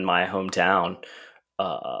down in my hometown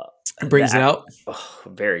It brings it out.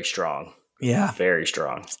 very strong. Yeah, Very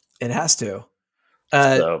strong. it has to.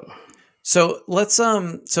 So So let's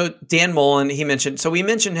so Dan Mullen, he mentioned, so we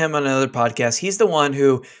mentioned him on another podcast. He's the one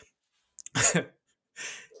who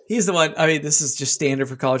he's the one, I mean, this is just standard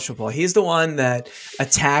for college football. He's the one that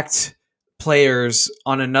attacked players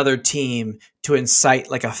on another team to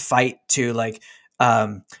incite like a fight to like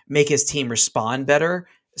make his team respond better.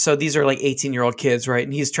 So these are like 18-year-old kids, right?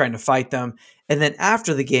 And he's trying to fight them. And then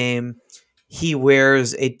after the game, he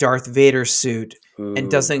wears a Darth Vader suit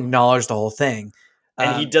and doesn't acknowledge the whole thing.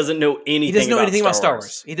 and he doesn't know anything. He doesn't know anything about Star Wars.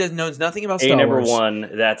 Wars. He doesn't knows nothing about A Star number Wars.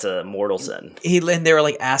 one, that's a mortal sin. And they were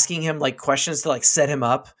like asking him like questions to like set him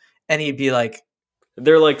up, and he'd be like,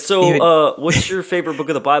 They're like, so what's your favorite book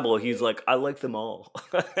of the Bible? He's like, I like them all.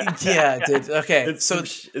 "Yeah, dude. Okay, It's so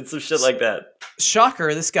it's some shit like that.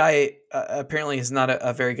 shocker. This guy apparently is not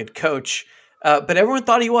a very good coach, but everyone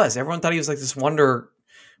thought he was. Everyone thought he was like this wonder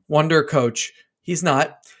coach. He's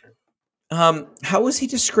not. How was he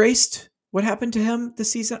disgraced? What happened to him this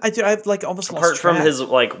season? I've like almost Apart lost track. from his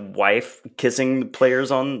like wife kissing players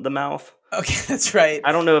on the mouth. Okay, that's right.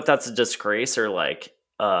 I don't know if that's a disgrace or like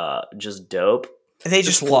just dope. They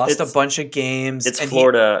just lost a bunch of games. It's and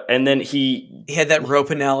Florida, and then he had that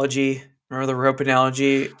rope analogy. Remember the rope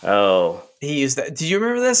analogy? Oh, he used that. Do you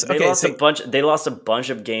remember this? They lost a bunch. They lost a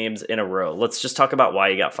bunch of games in a row. Let's just talk about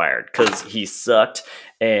why he got fired, because he sucked,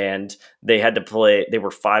 and they had to play. They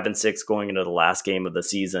were 5-6 going into the last game of the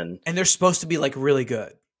season, and they're supposed to be like really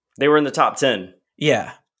good. They were in the top 10.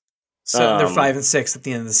 Yeah, so they're 5-6 at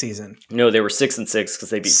the end of the season. No, they were 6-6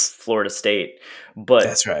 because they beat Florida State. But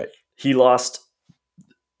that's right. He lost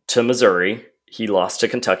to Missouri. He lost to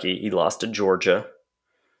Kentucky. He lost to Georgia.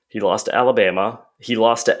 He lost to Alabama. He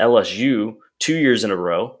lost to LSU 2 years in a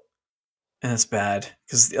row. And that's bad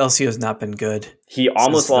because LSU has not been good. He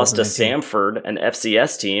almost lost to Samford, an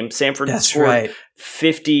FCS team. Samford scored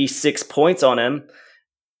 56 points on him.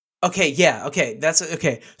 Okay, yeah, okay. That's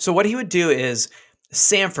okay. So what he would do is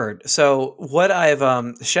Samford. So what I've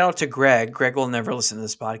shout out to Greg. Greg will never listen to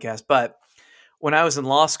this podcast, but when I was in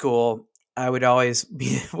law school, I would always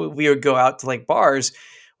we would go out to like bars.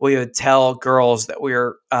 We would tell girls that we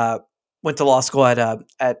were went to law school at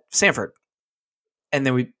Samford, and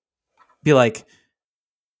then we'd be like,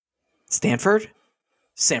 Stanford?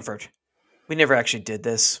 Samford. We never actually did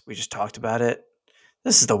this. We just talked about it.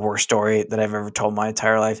 This is the worst story that I've ever told my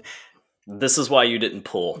entire life. This is why you didn't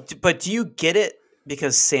pull. But do you get it?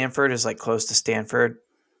 Because Samford is like close to Stanford.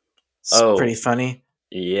 It's pretty funny.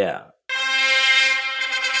 Yeah.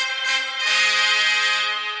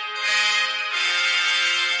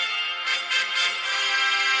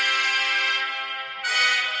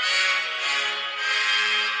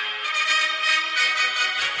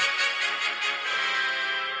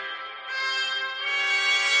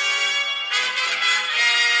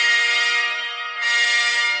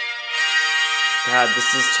 God,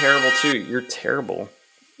 this is terrible too. You're terrible.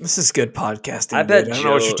 This is good podcasting. I bet I don't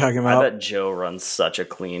know what you're talking about. I bet Joe runs such a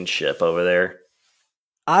clean ship over there.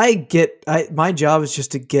 My job is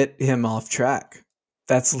just to get him off track.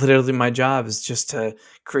 That's literally my job, is just to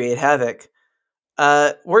create havoc.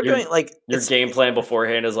 Doing like your game plan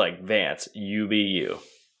beforehand is like, Vance, you be you.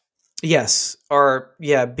 Yes, or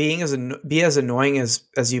yeah, be as annoying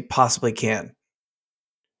as you possibly can.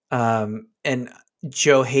 And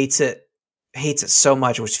Joe hates it so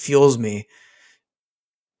much, which fuels me.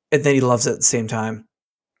 And then he loves it at the same time.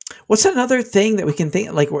 What's another thing that we can think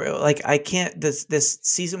I can't this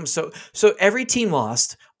season was so every team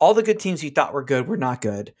lost. All the good teams you thought were good were not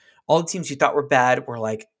good. All the teams you thought were bad were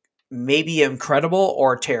like maybe incredible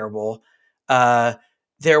or terrible.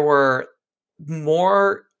 There were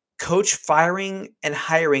more coach firing and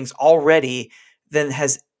hirings already than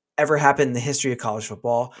has ever happened in the history of college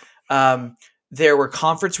football. There were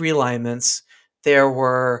conference realignments. There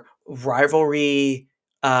were rivalry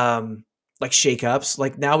like shakeups.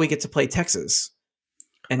 Like now we get to play Texas,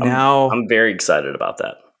 and now I'm very excited about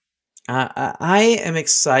that. I am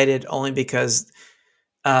excited only because.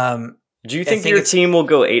 Do you think your team will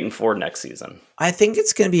go 8-4 next season? I think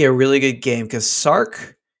it's going to be a really good game because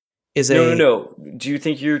Sark is No. Do you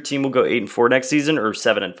think your team will go 8-4 next season or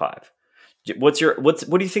 7-5? What do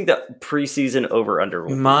you think that preseason over under will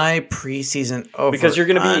be? My preseason over, because you're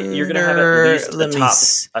gonna have at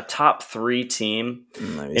least a top 3 team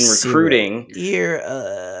in recruiting.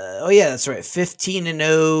 That's right.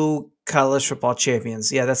 15-0 college football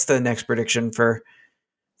champions. Yeah, that's the next prediction for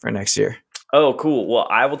next year. Oh, cool. Well,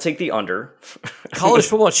 I will take the under. College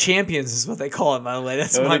football champions is what they call it, by the way.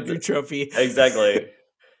 That's No, my it's- new trophy. Exactly.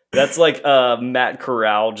 That's like Matt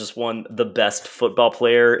Corral just won the best football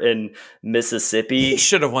player in Mississippi. He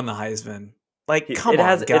should have won the Heisman. Like, He- come it on,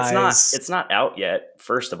 has, guys. It's not out yet.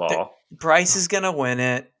 First of all, Bryce is gonna win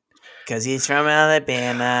it because he's from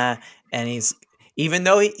Alabama, and even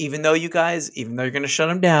though you guys, even though you're gonna shut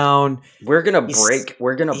him down, we're gonna he's- break.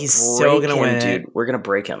 We're gonna he's break still gonna him, win it. dude. We're gonna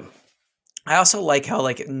break him. I also like how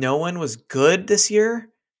like no one was good this year,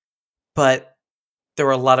 but there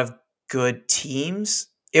were a lot of good teams.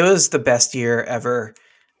 It was the best year ever.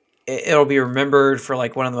 It'll be remembered for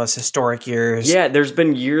like one of the most historic years. Yeah, there's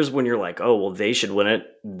been years when you're like, oh, well, they should win it.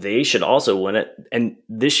 They should also win it. And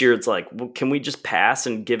this year it's like, well, can we just pass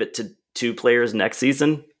and give it to 2 players next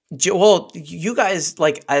season? Well, you guys,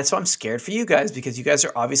 like, that's why I'm scared for you guys, because you guys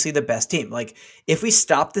are obviously the best team. Like, if we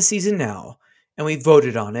stop the season now and we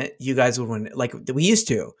voted on it, you guys would win, like we used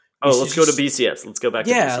to. Oh, let's go to BCS. Let's go back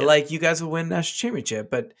to Yeah, BCS. like you guys would win national championship,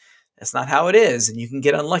 but that's not how it is, and you can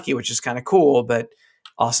get unlucky, which is kind of cool, but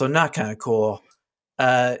also not kind of cool.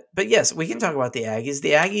 But yes, we can talk about the Aggies.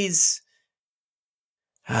 The Aggies.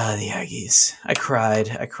 The Aggies. I cried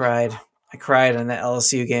on that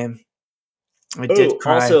LSU game. I did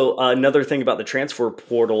cry. Also, another thing about the transfer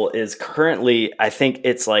portal is currently, I think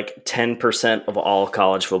it's like 10% of all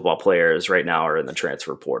college football players right now are in the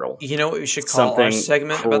transfer portal. You know what we should call Something our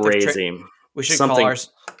segment crazy. about we should Something-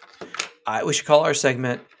 call our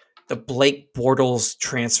segment the Blake Bortles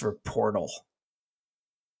transfer portal.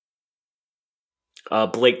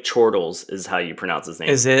 Blake Chortles is how you pronounce his name.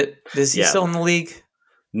 Is it? Is he Yeah. still in the league?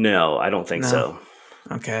 No, I don't think No. so.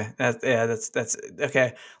 Okay. That's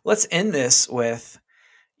okay. Let's end this with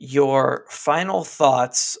your final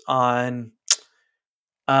thoughts on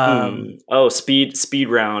Speed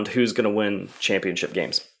round. Who's going to win championship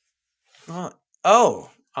games? I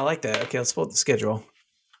like that. Okay, let's pull up the schedule.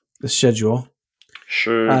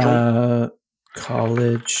 Sure.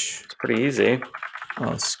 College It's pretty easy.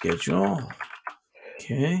 schedule.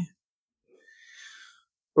 Okay.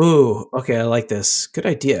 Ooh, okay, I like this. Good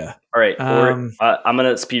idea. All right. I'm going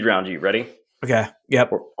to speed round you. Ready? Okay.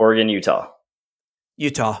 Yep. Oregon, Utah.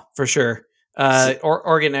 Utah for sure.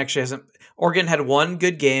 Oregon actually hasn't. Oregon had one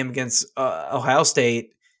good game against Ohio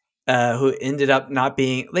State, who ended up not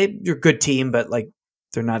being. They're a good team, but like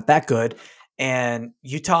they're not that good. And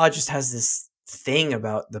Utah just has this thing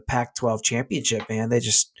about the Pac-12 championship. Man, they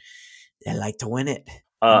like to win it.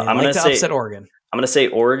 And they like to upset Oregon. I'm going to say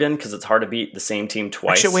Oregon because it's hard to beat the same team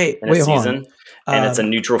twice in a season, and it's a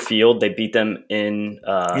neutral field. They beat them in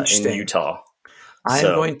Utah. I'm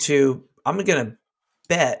going to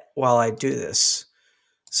bet while I do this.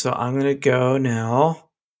 So I'm going to go now.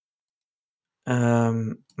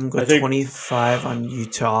 I'm going to go 25 on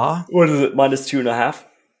Utah. What is it? -2.5?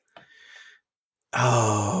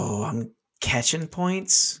 Oh, I'm catching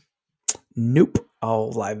points. Nope.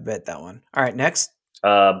 I'll live bet that one. All right, next.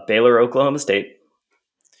 Baylor, Oklahoma State.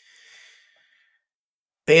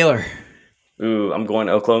 Baylor. Ooh, I'm going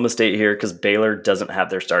Oklahoma State here because Baylor doesn't have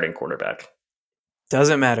their starting quarterback.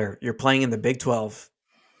 Doesn't matter. You're playing in the Big 12.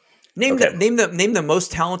 Name the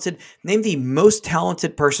most talented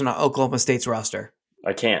person on Oklahoma State's roster.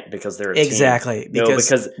 I can't because they're a exactly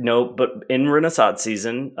team. But in Renaissance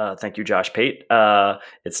season, thank you, Josh Pate.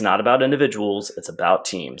 It's not about individuals; it's about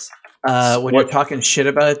teams. When you're talking shit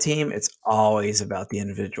about a team, it's always about the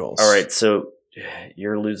individuals. All right, so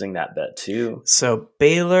you're losing that bet too. So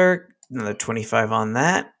Baylor, another 25 on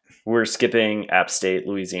that. We're skipping App State,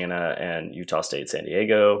 Louisiana, and Utah State, San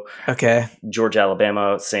Diego. Okay. Georgia,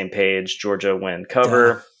 Alabama, same page. Georgia win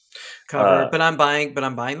cover. But I'm buying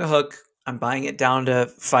the hook. I'm buying it down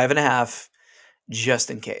to 5.5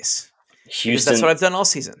 just in case. Houston. That's what I've done all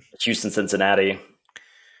season. Houston, Cincinnati.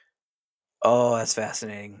 Oh, that's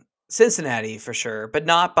fascinating. Cincinnati for sure, but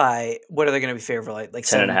not by what are they going to be favored like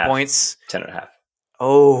 7 points? 10.5.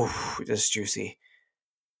 Oh, this is juicy.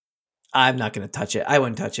 I'm not going to touch it. I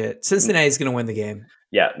wouldn't touch it. Cincinnati's going to win the game.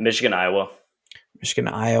 Yeah, Michigan, Iowa.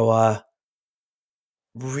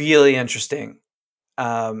 Really interesting.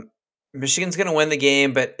 Michigan's going to win the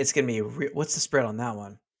game, but it's going to be what's the spread on that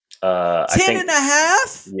one?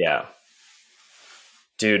 10.5? Yeah.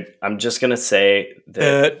 Dude, I'm just going to say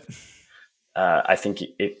that I think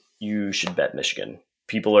you should bet Michigan.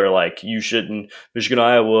 People are like, you shouldn't. Michigan,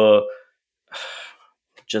 Iowa.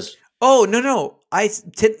 Just. Oh, no. Minus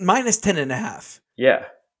 10.5. Yeah.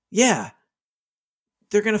 Yeah.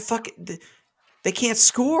 They're going to they can't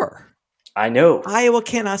score. I know. Iowa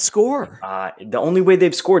cannot score. The only way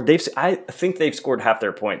they've scored, I think they've scored half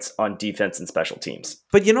their points on defense and special teams.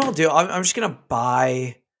 But you know what I'll do? I'm just gonna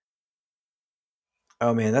buy.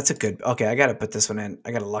 Oh man, that's a good. Okay, I gotta put this one in.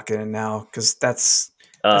 I gotta lock it in now because that's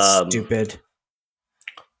stupid.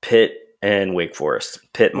 Pitt and Wake Forest.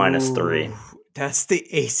 Pitt -3. Ooh, that's the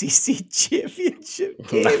ACC championship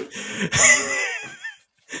game.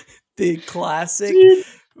 The classic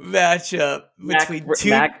matchup between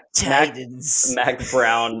two Titans. Mac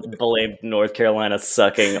Brown blamed North Carolina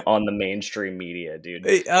sucking on the mainstream media, dude.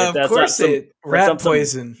 Of course, rat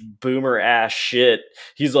poison, boomer ass shit.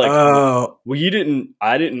 He's like, well,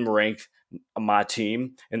 I didn't rank my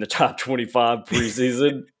team in the top 25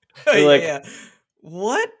 preseason. Yeah.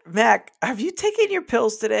 What, Mac? Have you taken your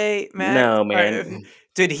pills today, Mac? No, man.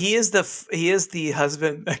 Dude, he is the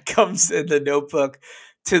husband that comes in the notebook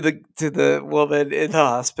to the woman in the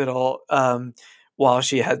hospital while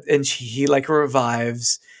he like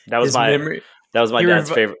revives. That was my memory. That was my dad's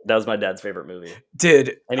favorite. That was my dad's favorite movie,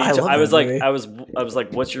 dude. And I was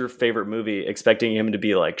like, "What's your favorite movie?" Expecting him to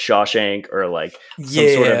be like Shawshank or like some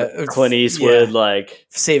sort of Clint Eastwood, like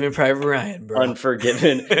Saving Private Ryan, bro,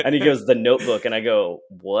 Unforgiven. And he goes, "The Notebook," and I go,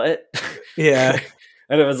 "What?" Yeah.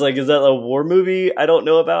 And I was like, "Is that a war movie I don't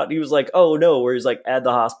know about?" And he was like, "Oh no," where he's like at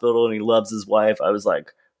the hospital and he loves his wife. I was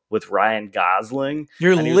like, with Ryan Gosling.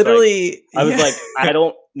 You're literally. I was like, I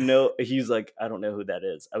don't know. He's like, I don't know who that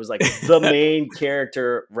is. I was like, the main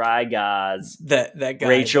character, Rye Gos, that guy,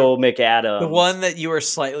 Rachel McAdams, the one that you were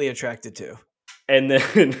slightly attracted to, and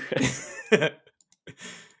then,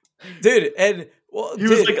 dude, and he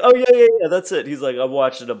was like, oh yeah, that's it. He's like, I've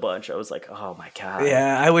watched it a bunch. I was like, oh my god,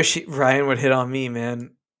 yeah. I wish Ryan would hit on me,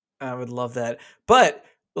 man. I would love that. But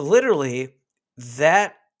literally,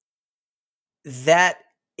 that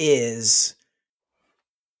is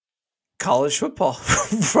college football.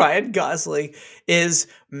 Ryan Gosling is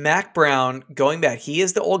Mac Brown going back. He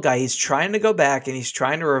is the old guy. He's trying to go back and he's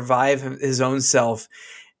trying to revive his own self.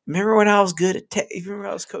 Remember when I was good at remember when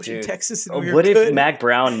I was coaching Texas? And we were good? If Mac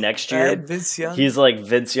Brown next year, Vince Young? He's like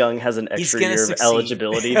Vince Young has an extra year of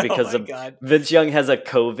eligibility because Vince Young has a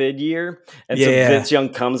COVID year, and so Vince Young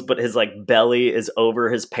comes, but his like belly is over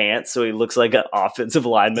his pants, so he looks like an offensive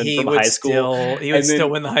lineman from high school. He would still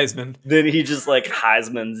win the Heisman. Then he just like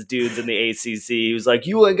Heisman's dudes in the ACC. He was like,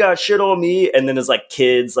 "You ain't got shit on me," and then his like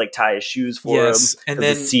kids like tie his shoes for him, and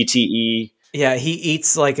then CTE. Yeah, he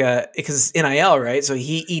eats because NIL, right? So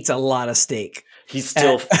he eats a lot of steak. He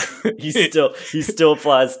still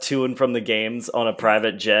flies to and from the games on a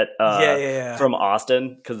private jet. From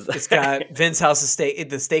Austin because it's got Vince House's steak.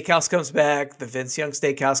 The steakhouse comes back. The Vince Young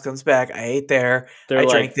Steakhouse comes back. I ate there. I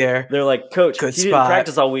drank there. They're like, Coach, he didn't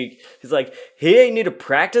practice all week. He's like, he ain't need to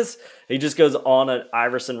practice. He just goes on an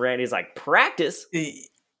Iverson rant. He's like, practice.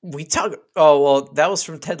 We talk. Oh well, that was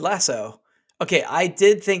from Ted Lasso. Okay, I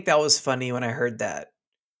did think that was funny when I heard that.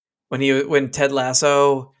 When Ted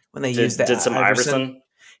Lasso, when they used that, did some Iverson.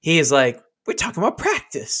 He is like, we're talking about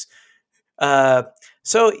practice.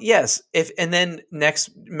 So yes, and then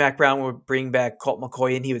next Mac Brown would bring back Colt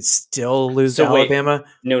McCoy and he would still lose to Alabama.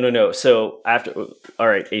 No. So after, all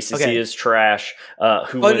right, ACC is trash.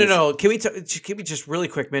 Who wins? No. Can we just really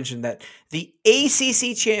quick mention that the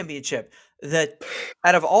ACC championship? That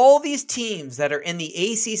out of all these teams that are in the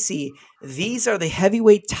ACC, these are the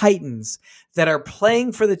heavyweight titans that are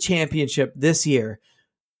playing for the championship this year.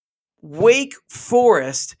 Wake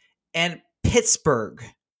Forest and Pittsburgh.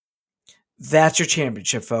 That's your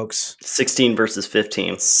championship, folks. 16 versus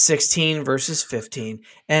 15. 16 versus 15.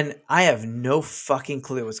 And I have no fucking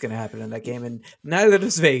clue what's going to happen in that game, and neither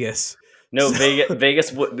does Vegas. No,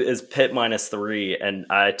 Vegas is Pitt -3, and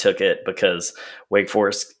I took it because Wake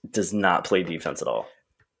Forest does not play defense at all.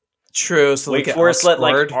 True. So Wake Forest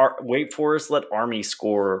let Army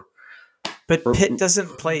score, but Pitt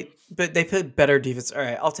doesn't play. But they play better defense. All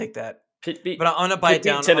right, I'll take that. But I'm gonna buy it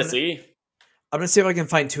down. Tennessee. I'm gonna see if I can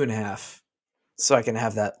find 2.5, so I can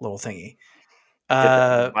have that little thingy.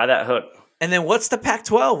 Buy that hook. And then what's the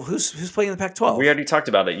Pac-12? Who's playing in the Pac-12? We already talked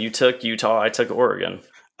about it. You took Utah. I took Oregon.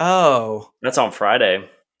 Oh, that's on Friday.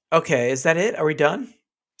 Okay, is that it? Are we done?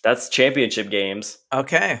 That's championship games.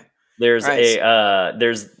 Okay. There's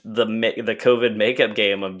there's the COVID makeup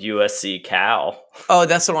game of USC Cal. Oh,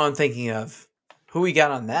 that's what I'm thinking of. Who we got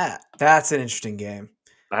on that? That's an interesting game.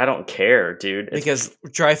 I don't care, dude. Because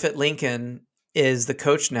Dryfit Lincoln is the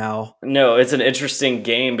coach now. No, it's an interesting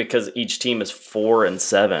game because each team is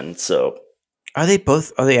 4-7. So are they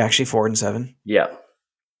actually 4-7? Yeah.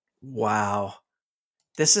 Wow.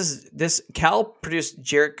 Cal produced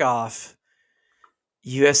Jared Goff.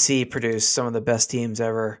 USC produced some of the best teams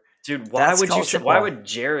ever. Dude, why That's would college you? Why football. would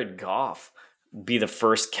Jared Goff be the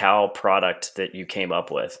first Cal product that you came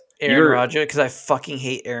up with? Aaron Rodgers, because I fucking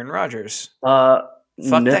hate Aaron Rodgers. Fuck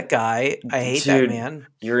that guy. I hate that dude, man.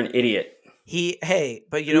 You're an idiot.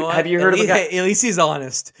 But you know what? Have you heard of a guy? At least he's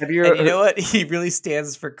honest. Have you And heard? you know what? He really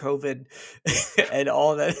stands for COVID and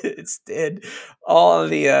all that it's did, all of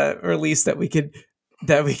the release that we can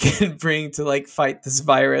bring to like fight this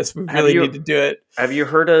virus. We really need to do it. Have you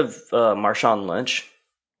heard of Marshawn Lynch?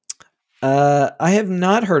 I have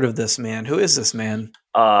not heard of this man. Who is this man?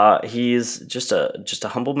 He's just a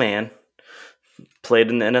humble man. Played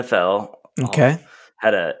in the NFL. Okay.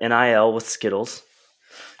 Had a NIL with Skittles.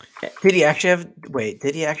 Did he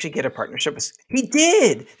actually get a partnership with? He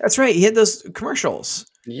did. That's right. He had those commercials.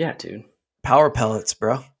 Yeah, dude. Power pellets,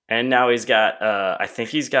 bro. And now he's got. I think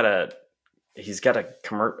he's got a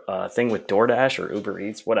thing with DoorDash or Uber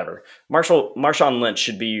Eats, whatever. Marshawn Lynch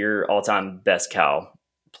should be your all-time best Cal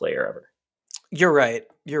player ever. You're right.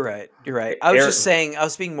 I was just saying. I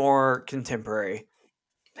was being more contemporary.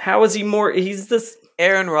 How is he more? He's this.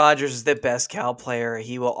 Aaron Rodgers is the best Cal player.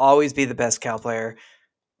 He will always be the best Cal player.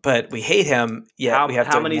 But we hate him. Yeah, we have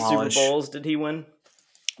to. How many Super Bowls did he win?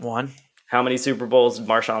 1. How many Super Bowls did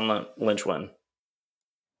Marshawn Lynch win?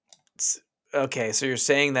 Okay, so you're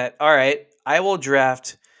saying that. All right, I will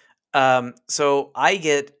draft. So I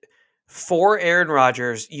get 4 Aaron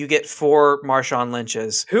Rodgers. You get 4 Marshawn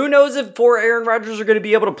Lynches. Who knows if 4 Aaron Rodgers are going to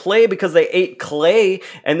be able to play because they ate clay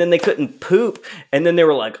and then they couldn't poop and then they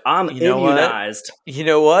were like, I'm immunized. You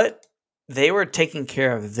know what? They were taking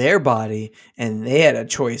care of their body, and they had a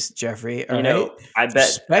choice, Jeffrey. All right? I bet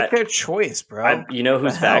respect their choice, bro. You know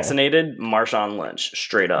who's vaccinated? Marshawn Lynch,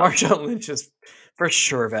 straight up. Marshawn Lynch is for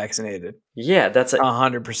sure vaccinated. Yeah, that's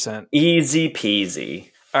 100%. Easy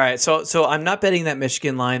peasy. All right, so I'm not betting that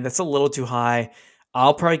Michigan line. That's a little too high.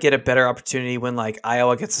 I'll probably get a better opportunity when like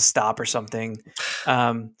Iowa gets a stop or something.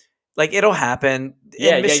 Like it'll happen.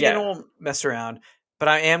 Yeah, Michigan will mess around, but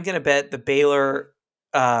I am gonna bet the Baylor.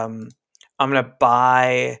 I'm going to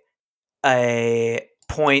buy a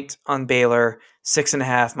point on Baylor,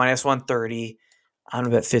 6.5, minus 130. I'm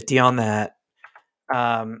going to bet 50 on that.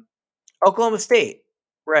 Oklahoma State.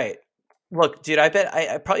 Right. Look, dude, I bet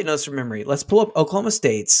I probably know this from memory. Let's pull up Oklahoma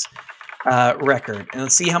State's record and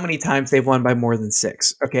let's see how many times they've won by more than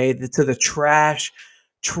 6. Okay. To the trash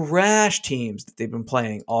teams that they've been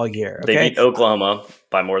playing all year. Okay? They beat Oklahoma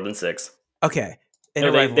by more than 6. Okay.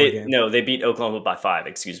 They beat Oklahoma by 5,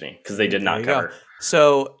 excuse me, because they did not cover.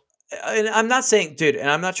 So, and I'm not saying, dude, and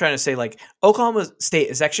I'm not trying to say like Oklahoma State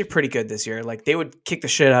is actually pretty good this year. Like they would kick the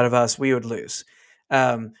shit out of us, we would lose.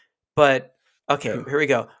 But okay, here we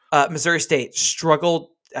go. Missouri State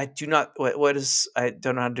struggled. I don't know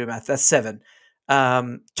how to do math. That's 7.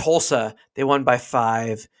 Tulsa, they won by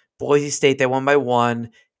 5. Boise State, they won by 1.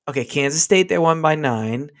 Okay, Kansas State, they won by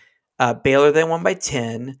 9. Baylor, they won by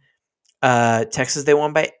 10. Texas, they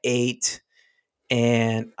won by 8.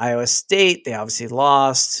 And Iowa State, they obviously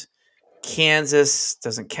lost. Kansas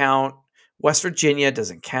doesn't count. West Virginia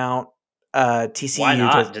doesn't count. TCU. Why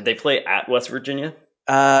not? Did they play at West Virginia?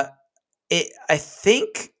 I'm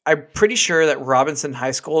pretty sure that Robinson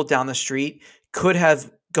High School down the street could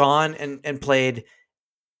have gone and played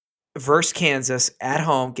versus Kansas at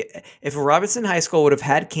home. If Robinson High School would have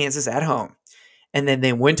had Kansas at home, and then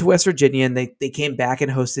they went to West Virginia and they came back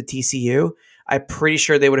and hosted TCU, I'm pretty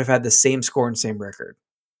sure they would have had the same score and same record.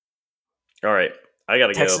 All right. I got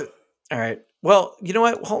to go. All right. Well, you know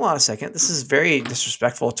what? Hold on a second. This is very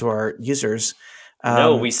disrespectful to our users.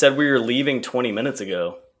 No, we said we were leaving 20 minutes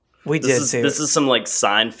ago. We did say this is some like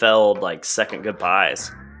Seinfeld, like second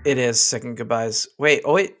goodbyes. It is second goodbyes. Wait.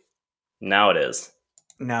 Now it is.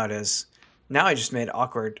 Now it is. Now I just made it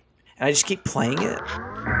awkward. And I just keep playing it.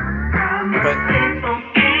 But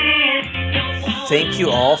thank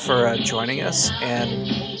you all for joining us. And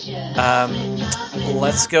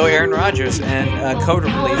let's go Aaron Rodgers and COVID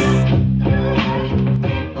relief.